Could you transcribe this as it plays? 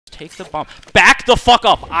take the bomb. Back the fuck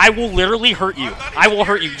up. I will literally hurt you. I will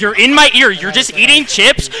hurt you. You're in my ear. You're just eating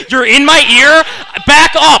chips. You're in my ear.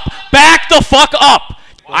 Back up. Back the fuck up.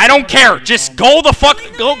 I don't care. Just go the fuck.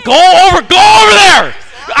 Go over there.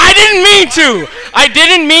 I didn't mean to. I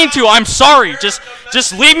didn't mean to. I'm sorry.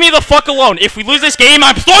 Just leave me the fuck alone. If we lose this game,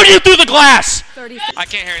 I'm throwing you through the glass. I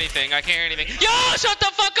can't hear anything. I can't hear anything. Yo, shut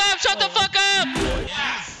the fuck up. Shut the fuck up.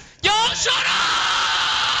 Yo, shut up.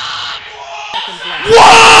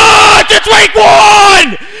 What? It's week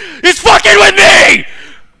 1. It's fucking with me.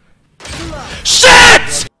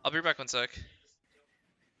 Shit. I'll be back 1 sec.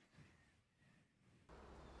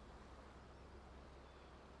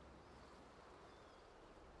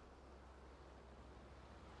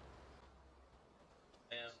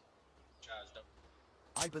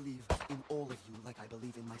 I believe in all of you like I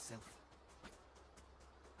believe in myself.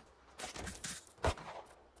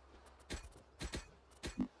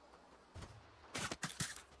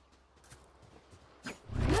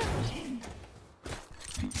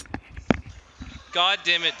 God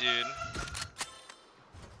damn it, dude.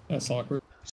 That's awkward.